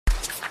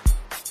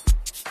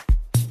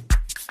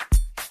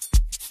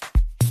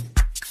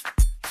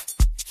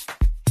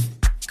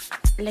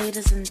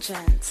Ladies and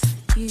gents,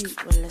 you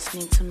were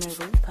listening to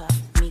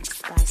Meropa,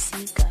 mixed by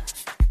Ceega.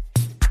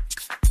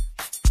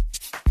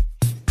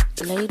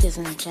 Ladies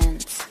and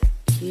gents,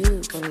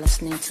 you were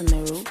listening to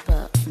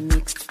Meropa,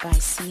 mixed by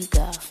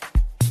Ceega.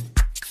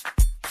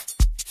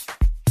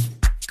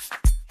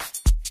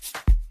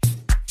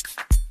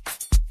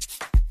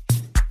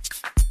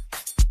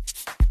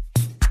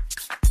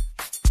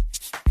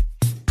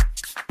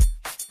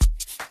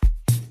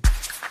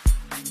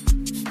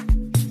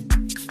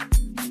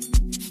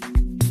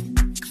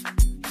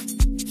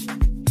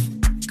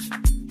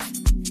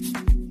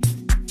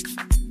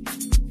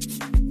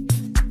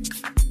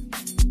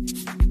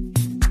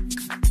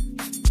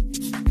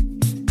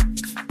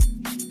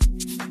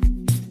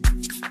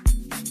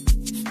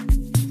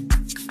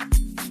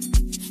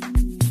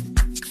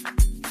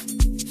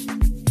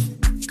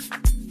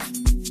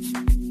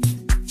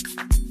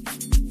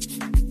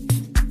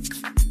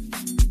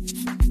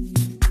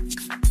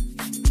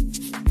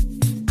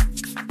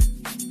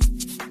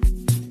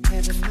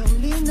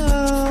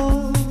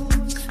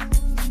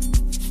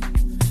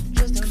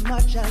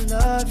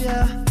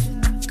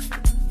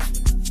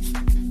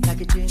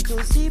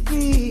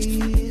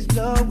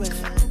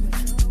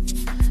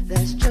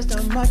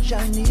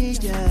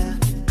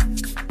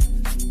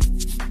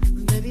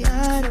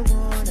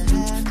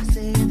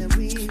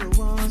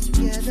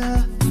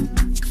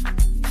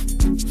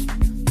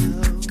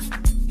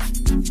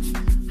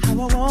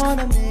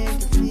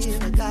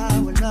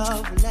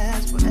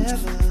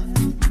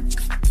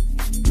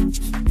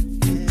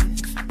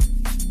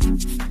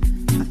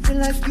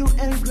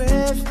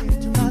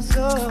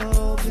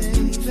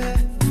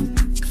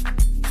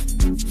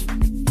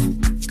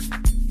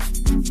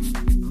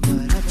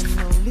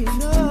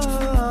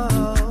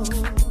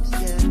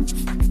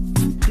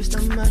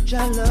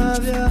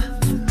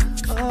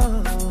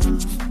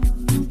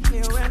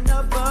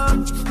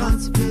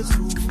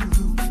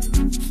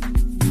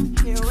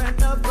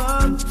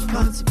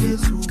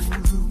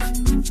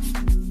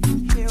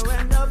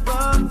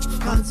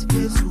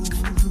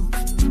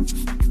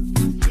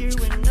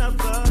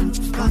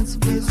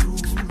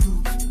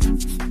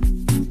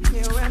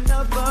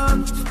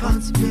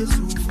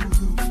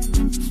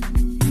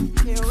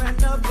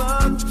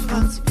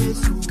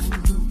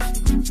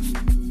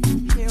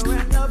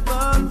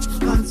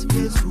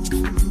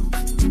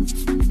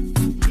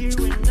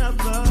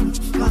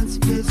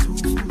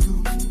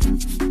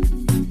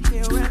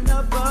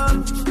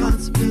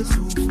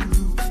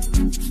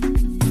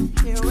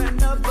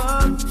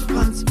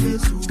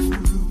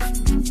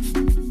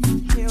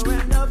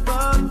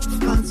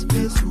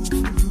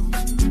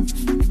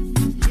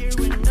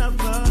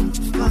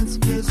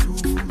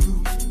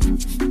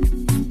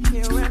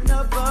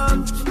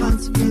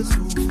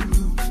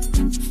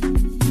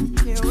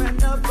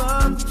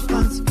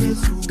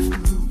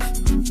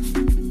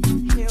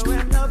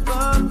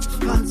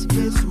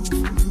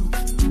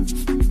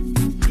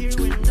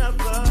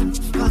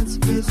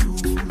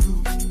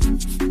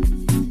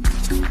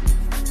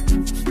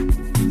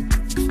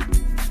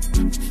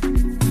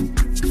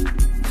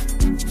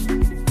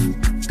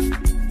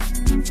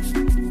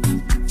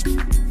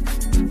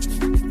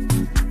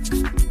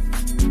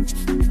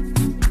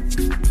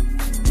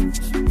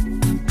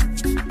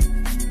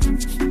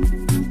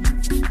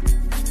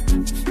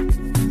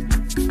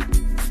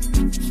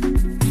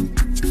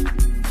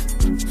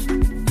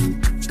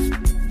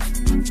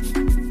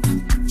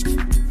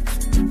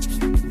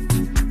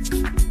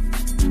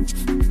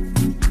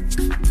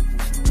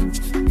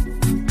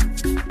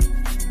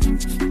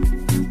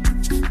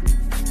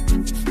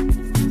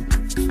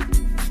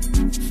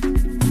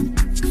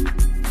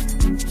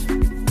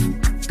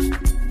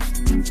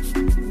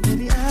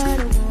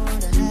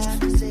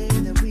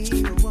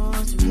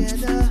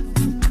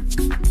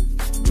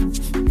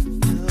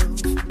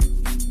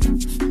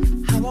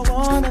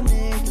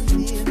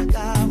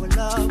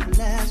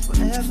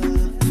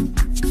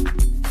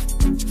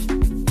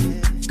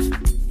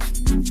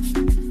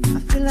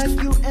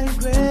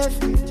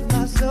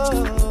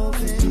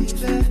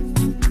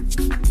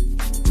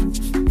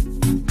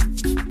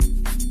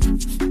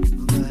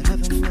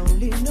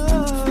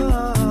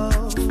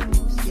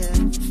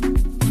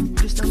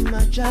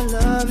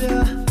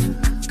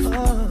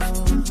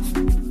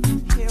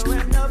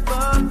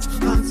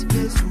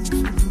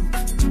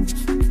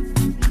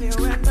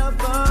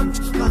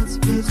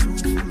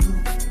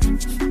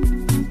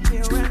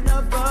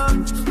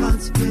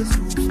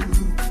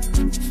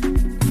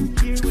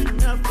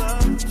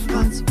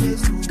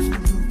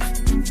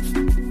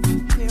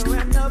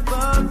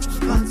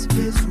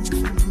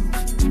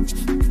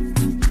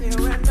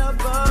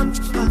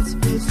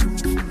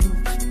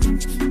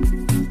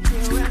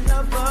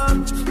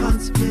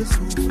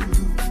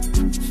 Space.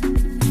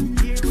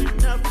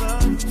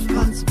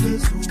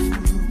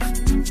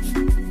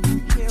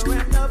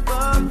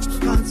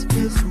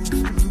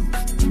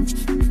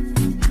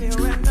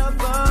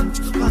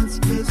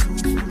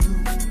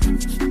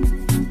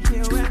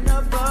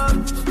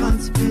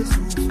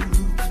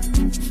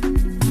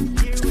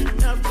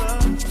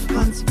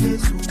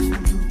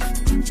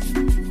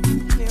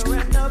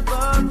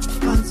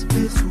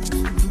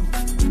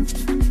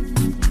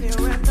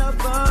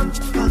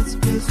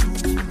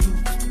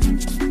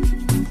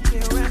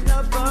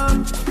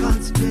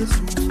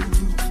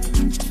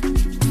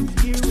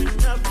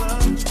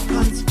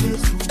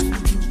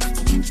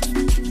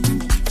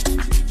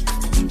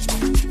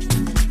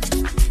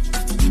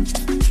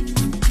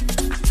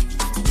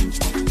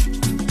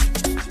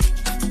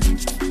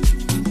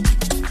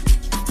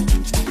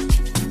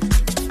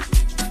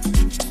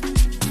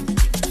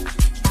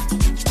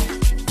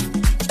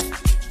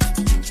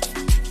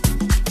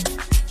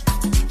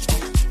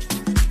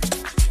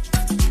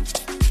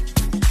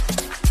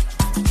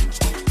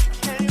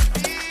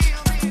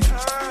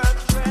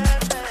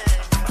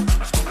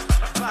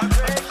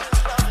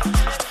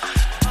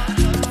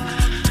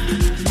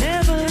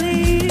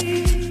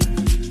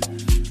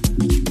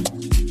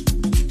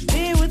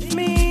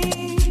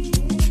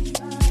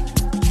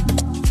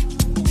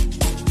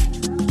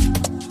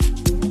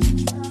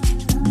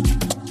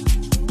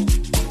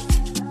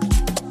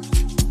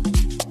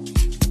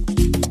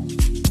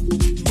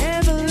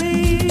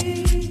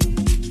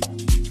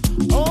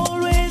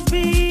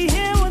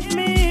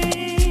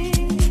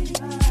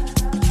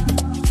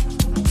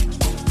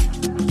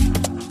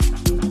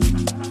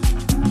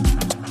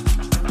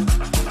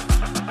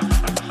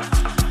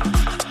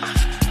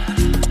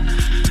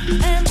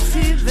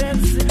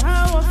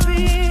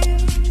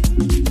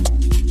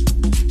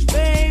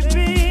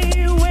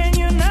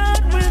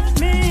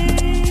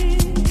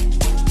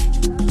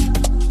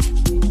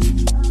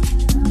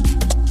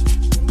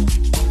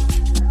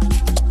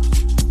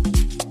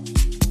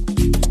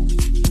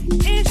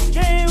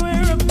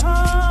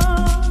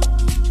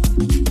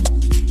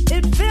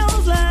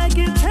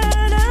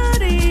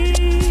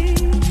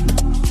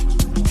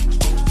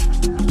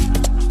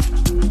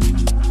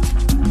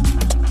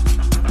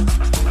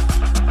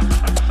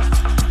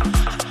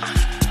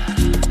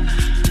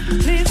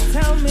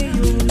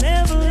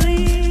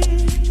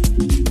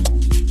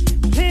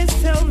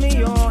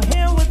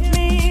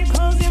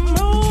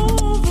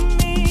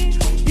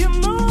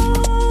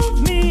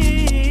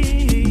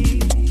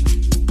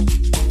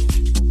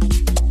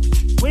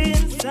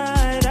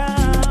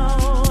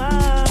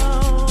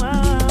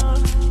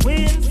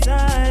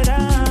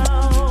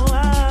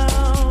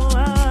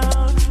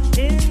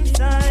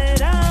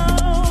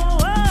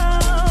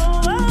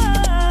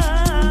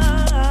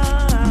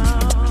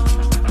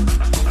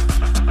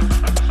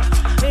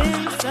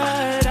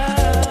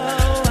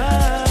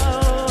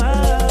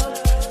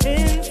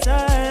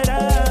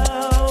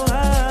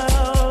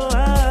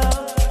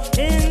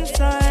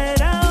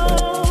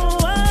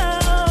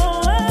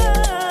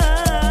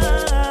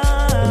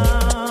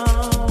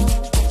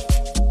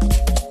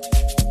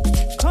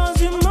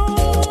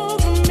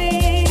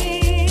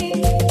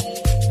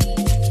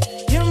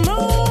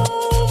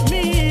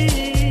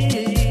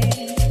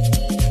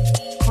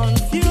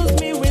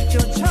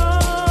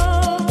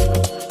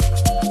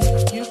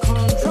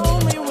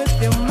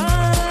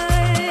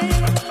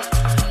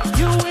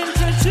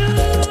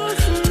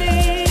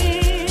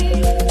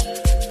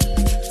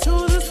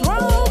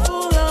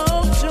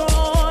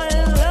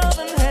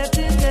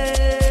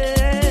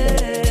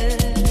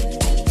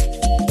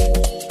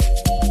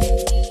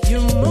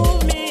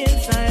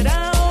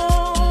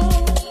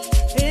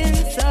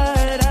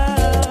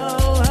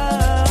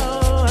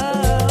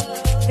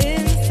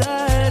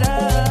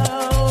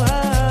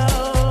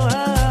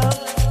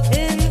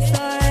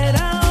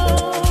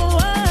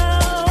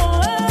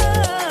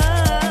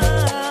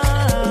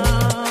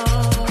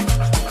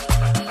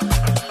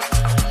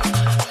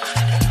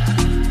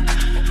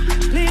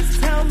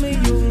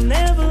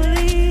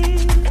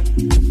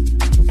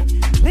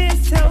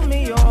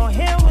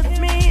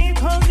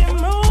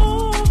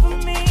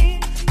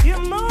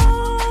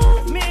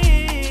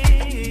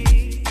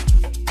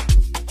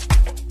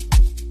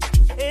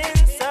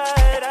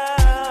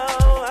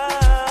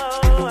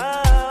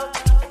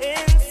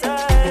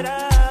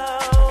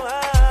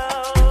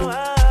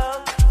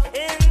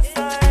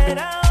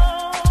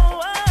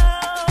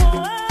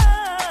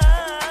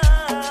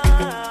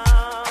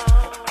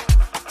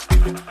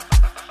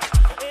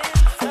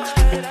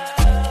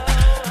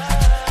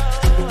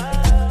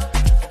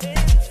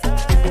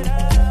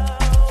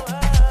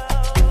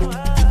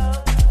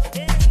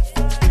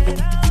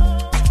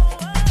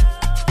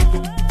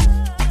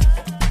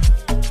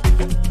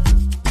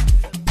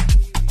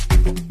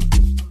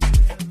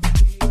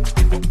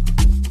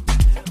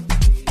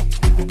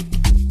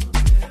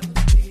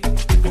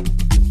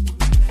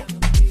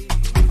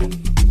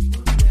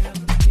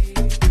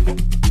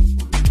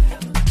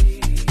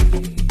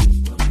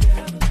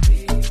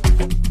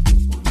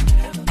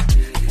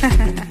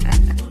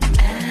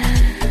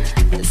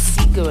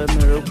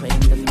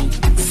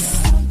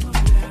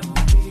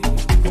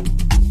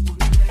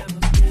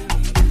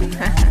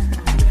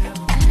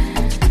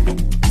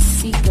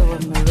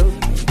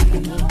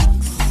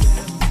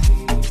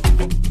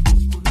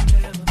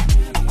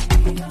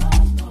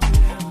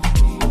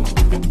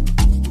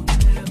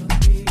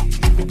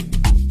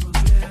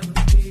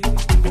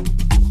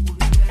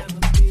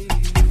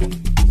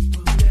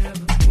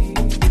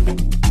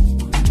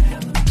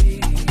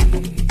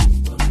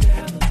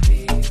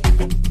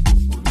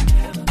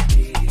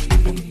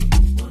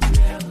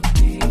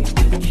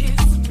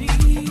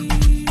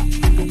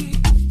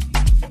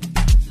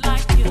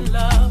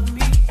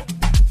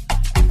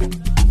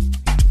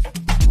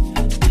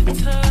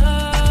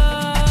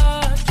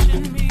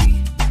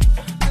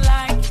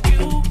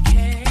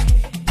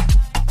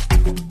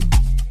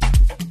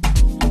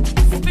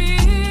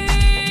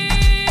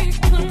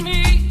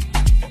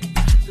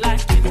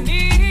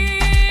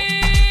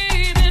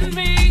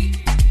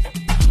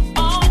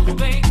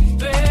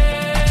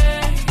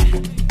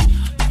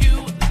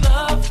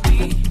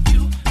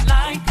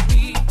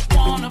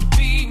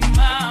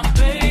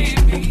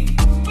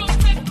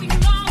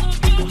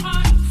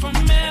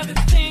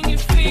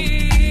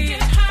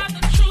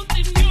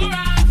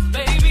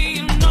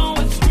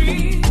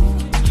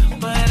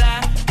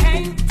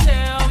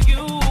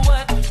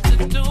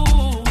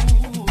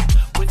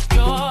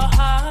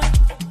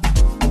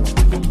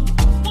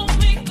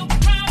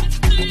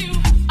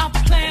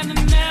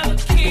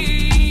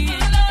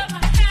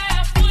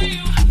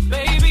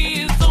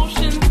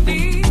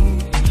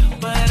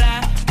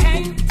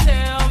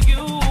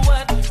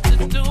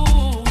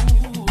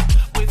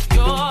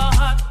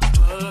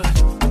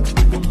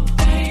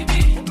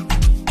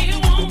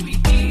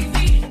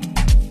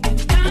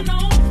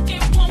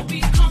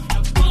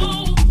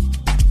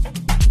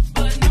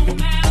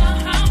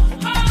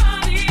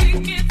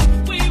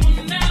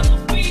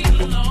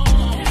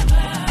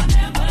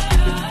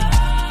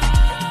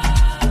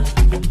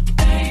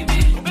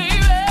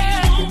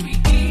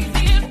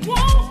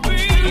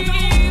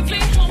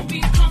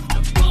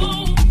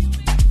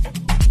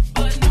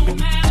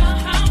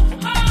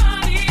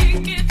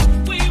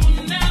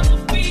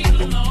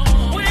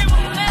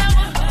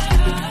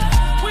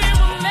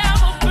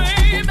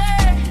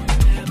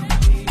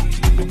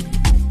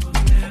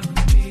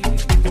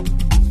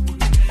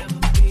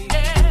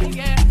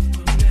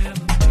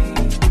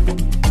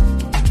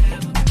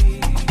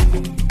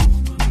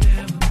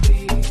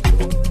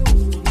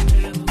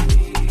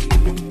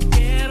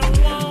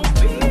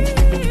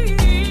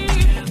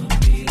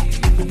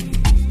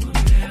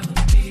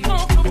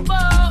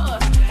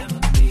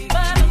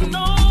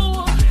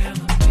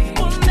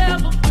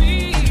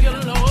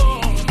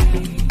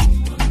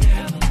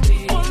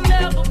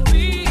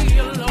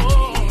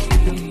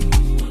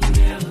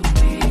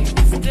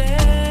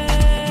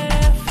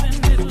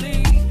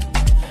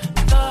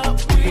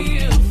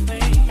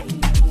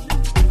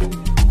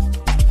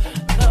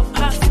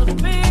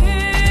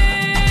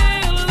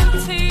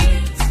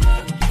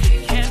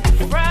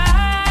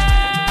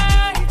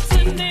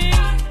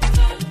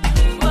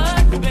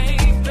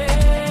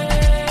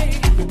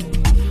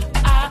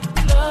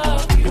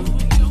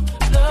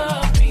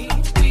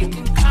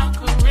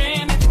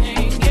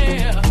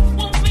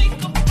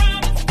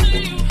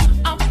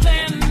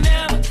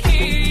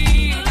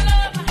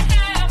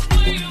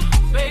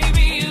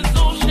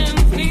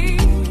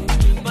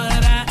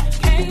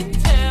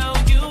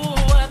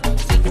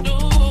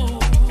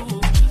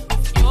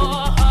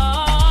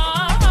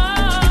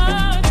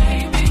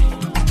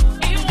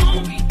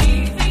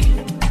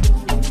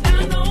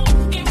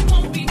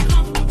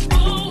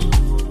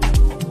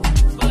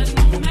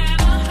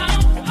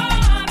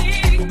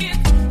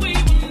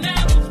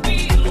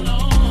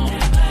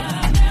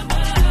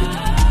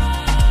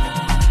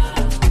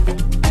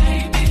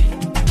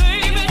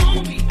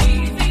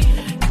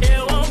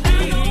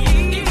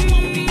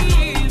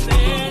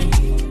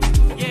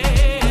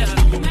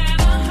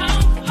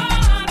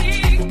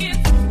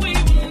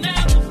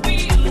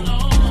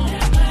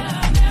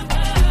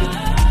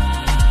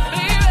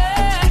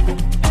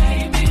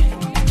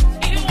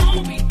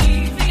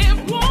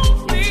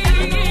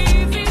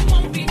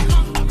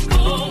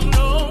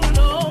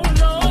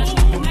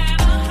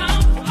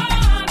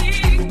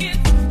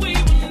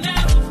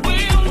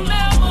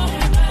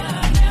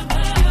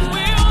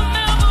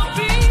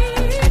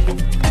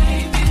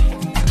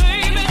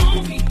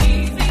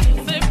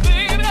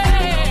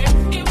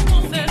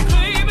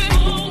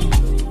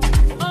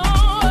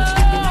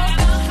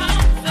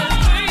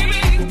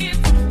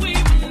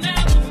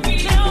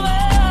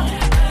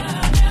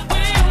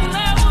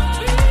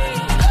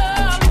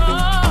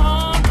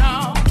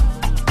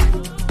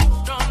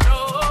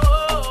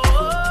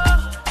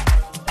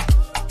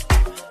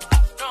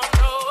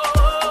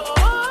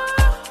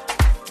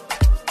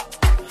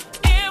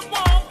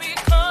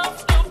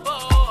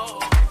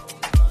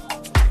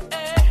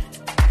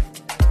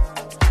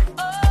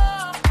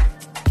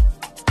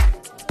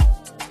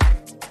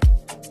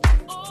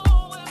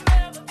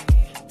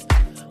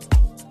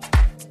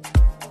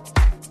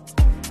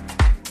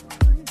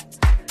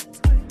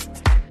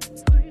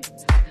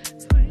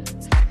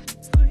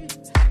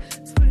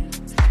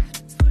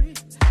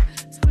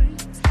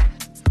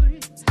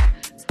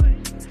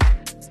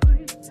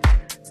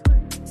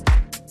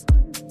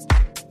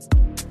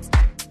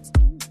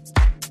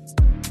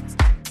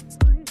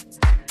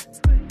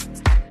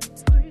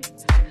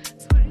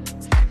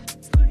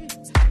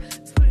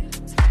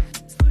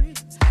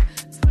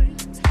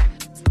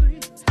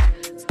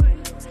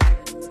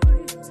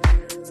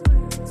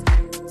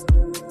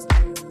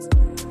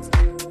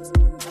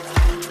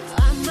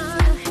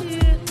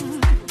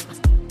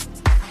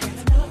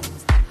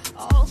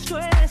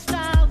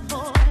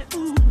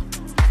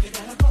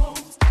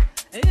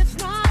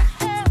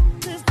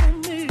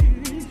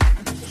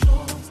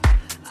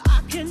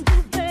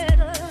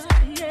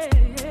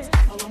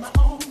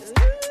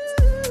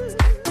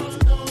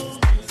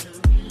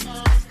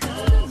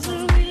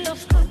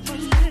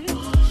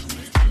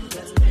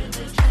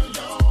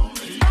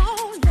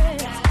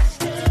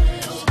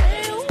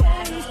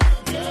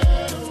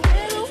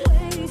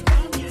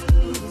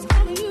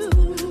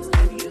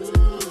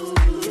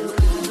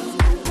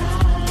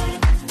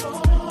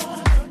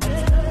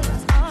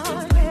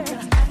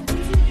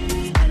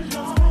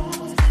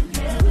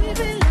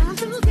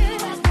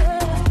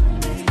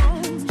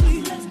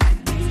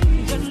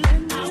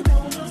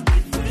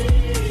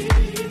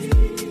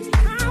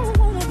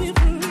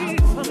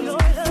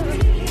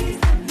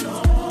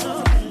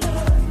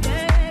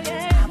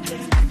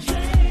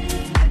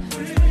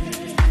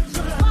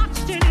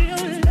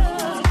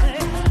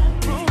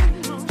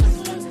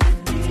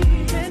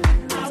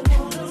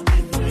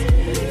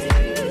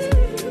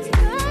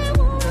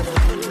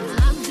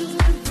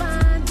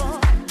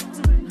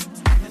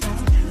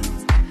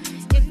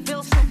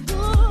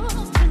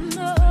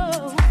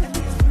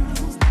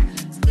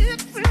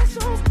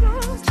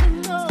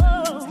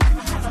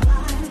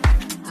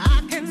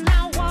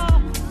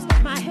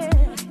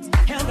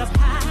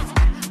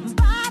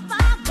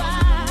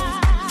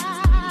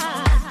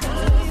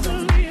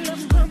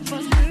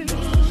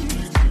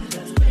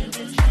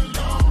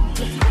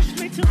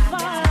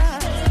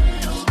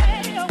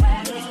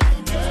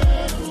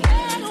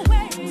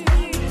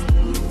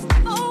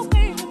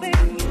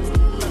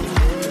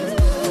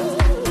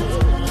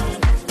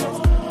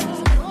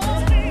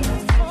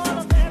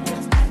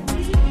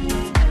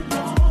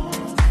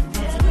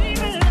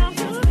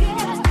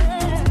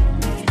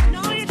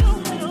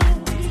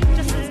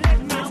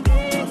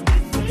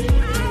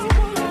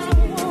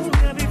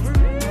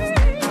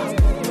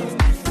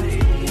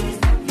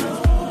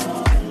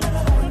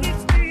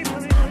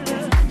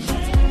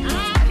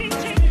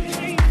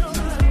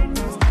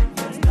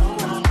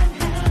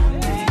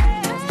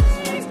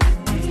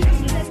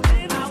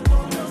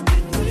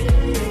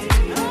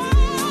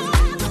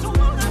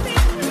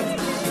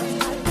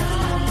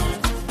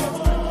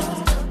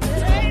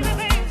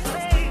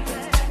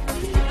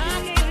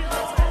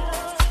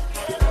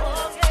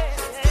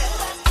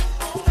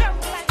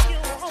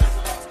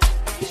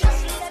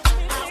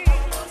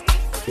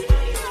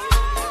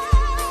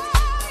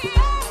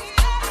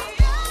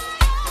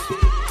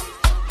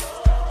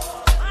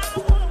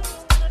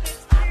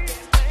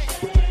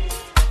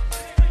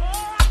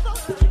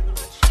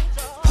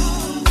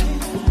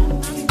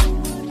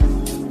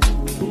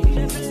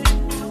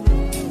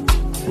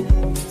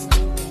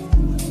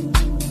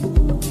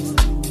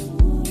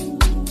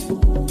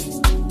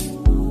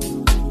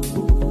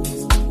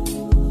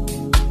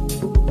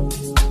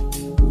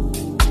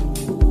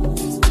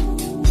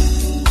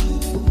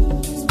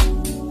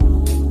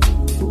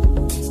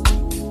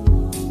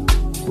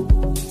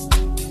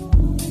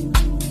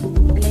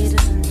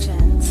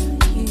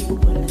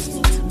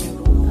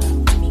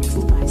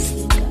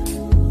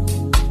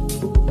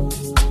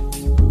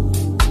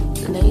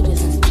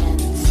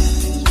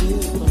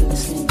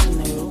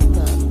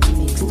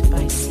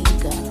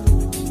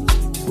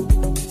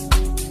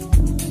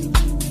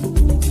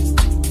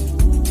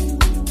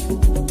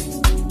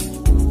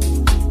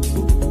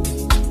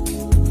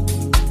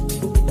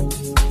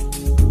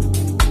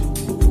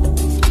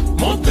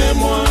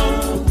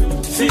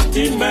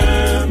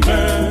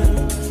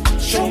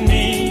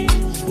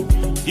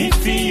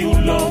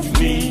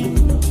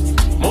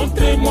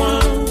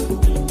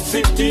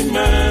 tu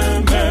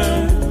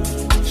m'aimes.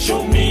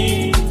 Show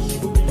me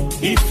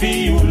if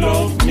you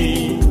love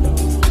me.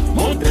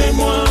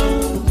 Montrez-moi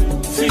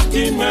si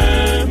tu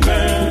m'aimes.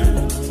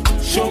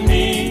 Show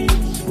me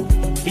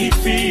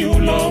if you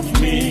love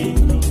me.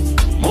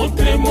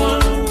 Montrez-moi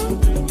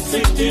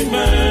si tu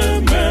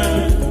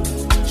m'aimes.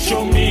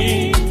 Show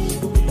me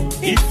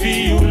if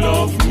you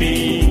love me.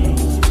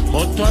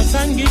 Moto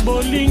asangi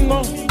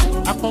bolingo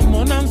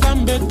akomona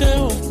nzambe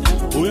teo.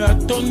 Oya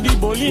tondi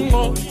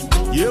bolingo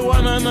ye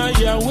wana na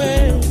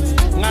yawe.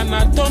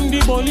 Ngana tondi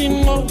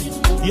bolingo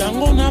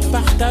yango na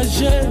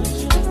partager.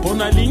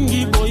 Pona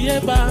lingi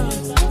boyeba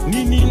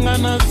nini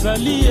ngana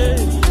zalie.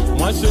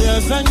 Moi je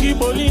yazangi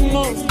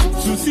bolingo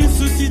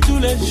souci tous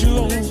les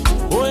jours.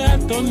 Oya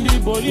tondi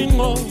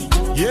bolingo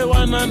ye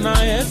wana na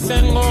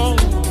esengo.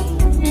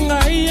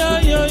 Ngai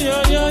yo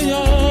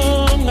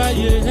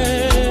ngai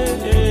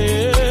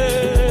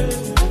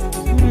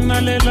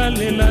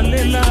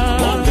lela.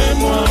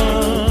 Montrez-moi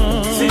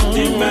si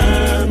tu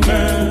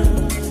m'aimes.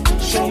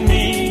 Show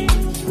me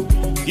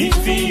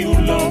if you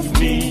love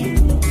me.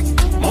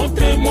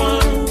 Montrez-moi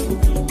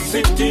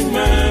si tu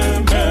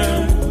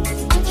m'aimes.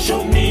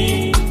 Show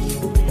me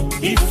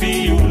if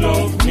you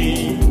love me.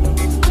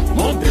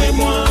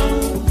 Montrez-moi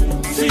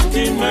si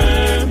tu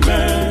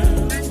m'aimes.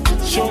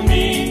 Show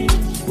me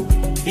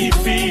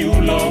if you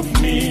love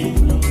me.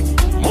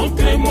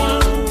 Montrez-moi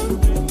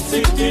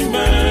si tu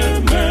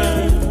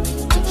m'aimes.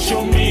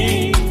 Show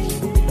me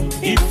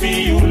if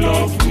you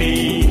love me.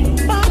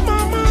 Ba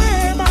mama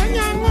ba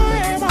nyango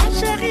ba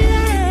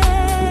chérie.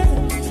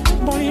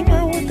 Bolingo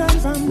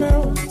utanzambe,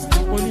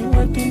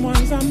 bolingo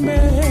tumwanzambe.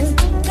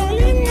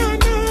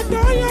 Tolingana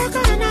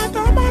toyakana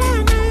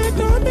tobalana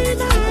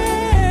tobina.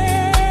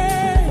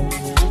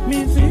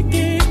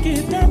 Miziki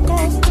kitoko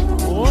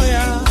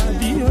oya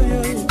dio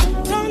yo.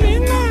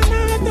 Tolingana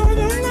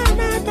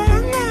tolingana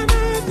tolangana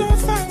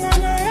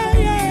tosangana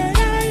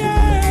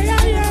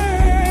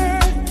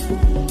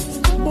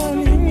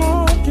bolingo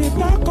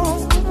kitoko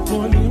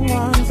bolingo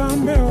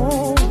nzambe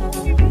o.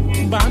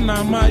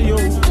 Bana mayo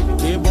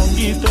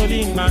ebongi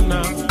tolingana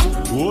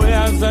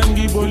oya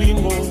zangi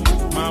bolingo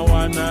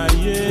mawana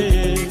ye.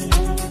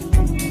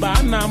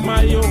 Bana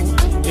mayo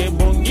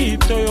ebongi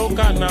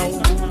toyokana o.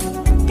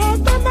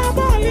 Totana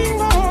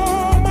bolingo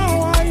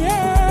mawaye.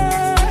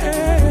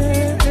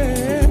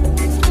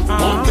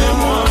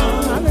 Montrez-moi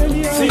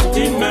si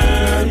tu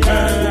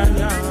m'aimes.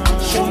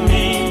 Show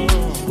me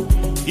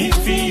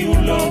if you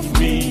love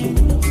me.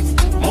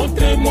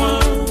 Montrez-moi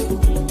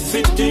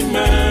si tu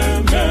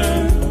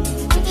m'aimes.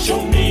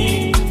 Show me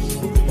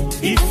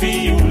if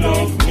you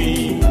love me.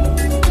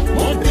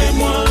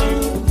 Montrez-moi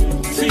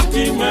si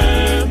tu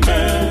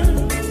m'aimes.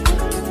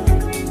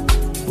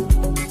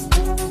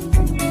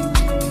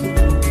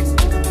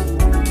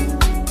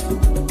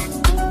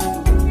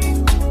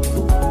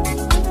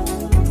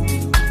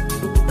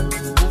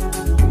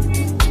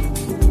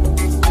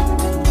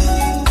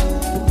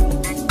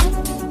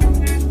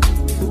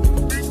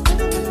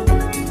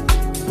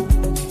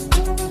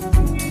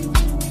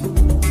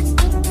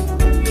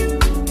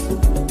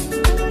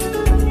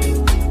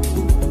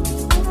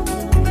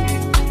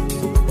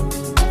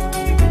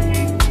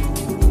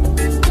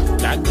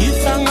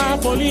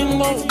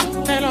 Bolingo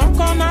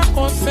eloko na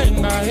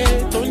kosenga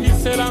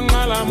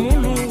tondiselanga la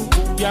mulu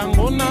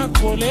yango na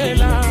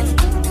kolela.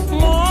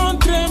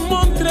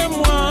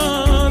 Montre-moi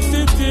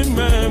si tu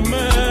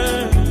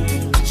m'aimes.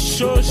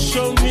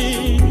 Show me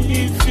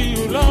if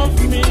you love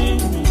me.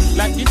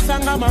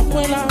 Lakisanga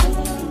makwela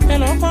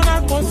eloko na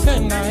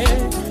kosenga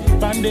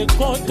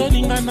bandeko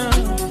tolingana.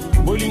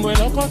 Bolingo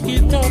eloko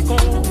kitoko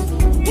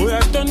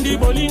oya tondi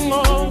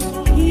bolingo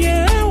ye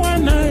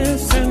wana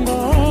esengo.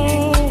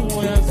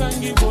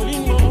 Zangi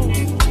bolingo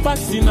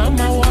pasi na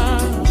mawa.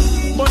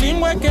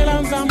 Bolingo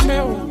ekela nzambe,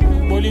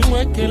 bolingo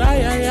ekela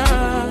yaya.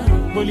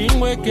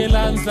 Bolingo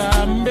ekela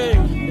nzambe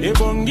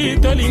ebongi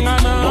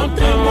tolingana.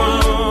 Montrez-moi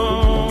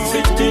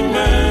si tu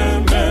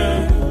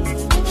m'aimes.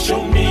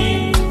 Show me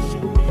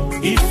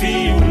if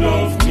you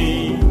love me.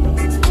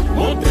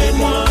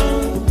 Montrez-moi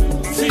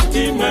si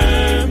tu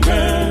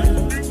m'aimes.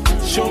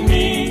 Show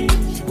me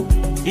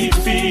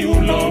if you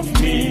love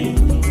me.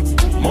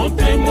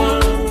 Montrez-moi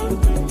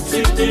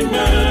si tu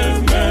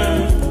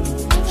m'aimes.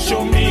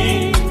 Show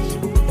me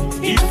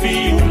if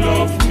you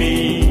love me.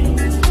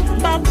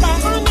 Papa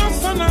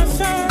anasana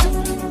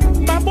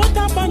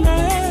babota bana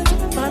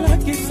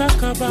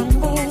balakisaka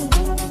bango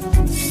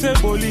se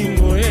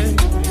bolingo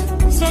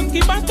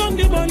soki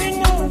batondi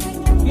bolingo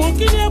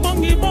mokili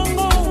bongi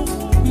bongo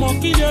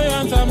mokili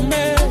ya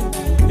nzambe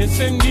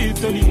esengi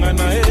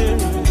tolingana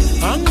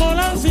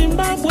Angola,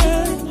 Zimbabwe,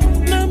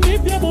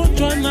 Namibia,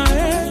 Botswana,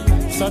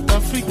 South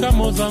Africa,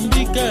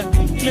 Mozambique,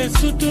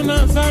 Lesotho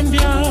na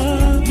Zambia.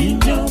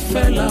 L'union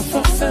fait la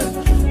force,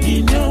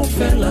 l'union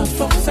fait la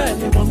force.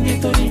 Et bon,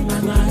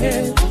 Nitolimana,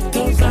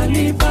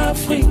 Tozali,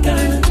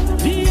 Africain,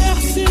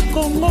 DRC,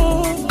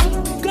 Congo,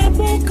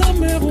 Gabon,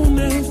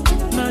 Cameroun,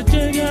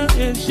 Nigeria,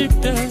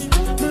 Égypte,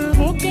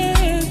 Maroc,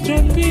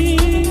 Éthiopie.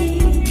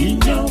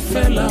 L'union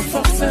fait la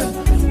force,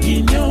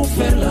 l'union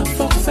fait la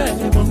force.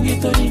 Et bon,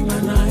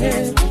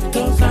 Tolimanae,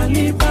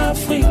 tozali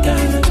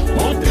africain.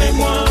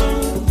 Montrez-moi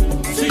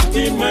si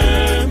tu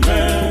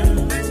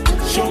m'aimes.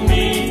 Show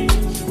me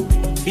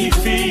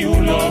if you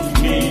love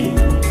me.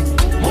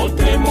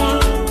 Montrez-moi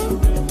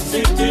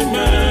si tu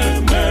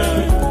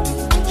m'aimes.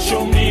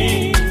 Show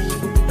me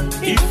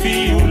if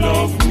you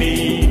love me.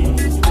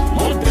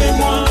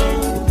 Montrez-moi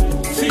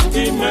si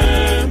tu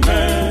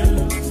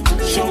m'aimes.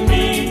 Show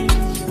me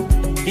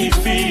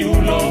if you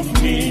love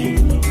me.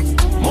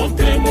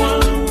 Montrez-moi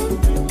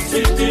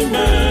si tu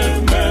m'aimes.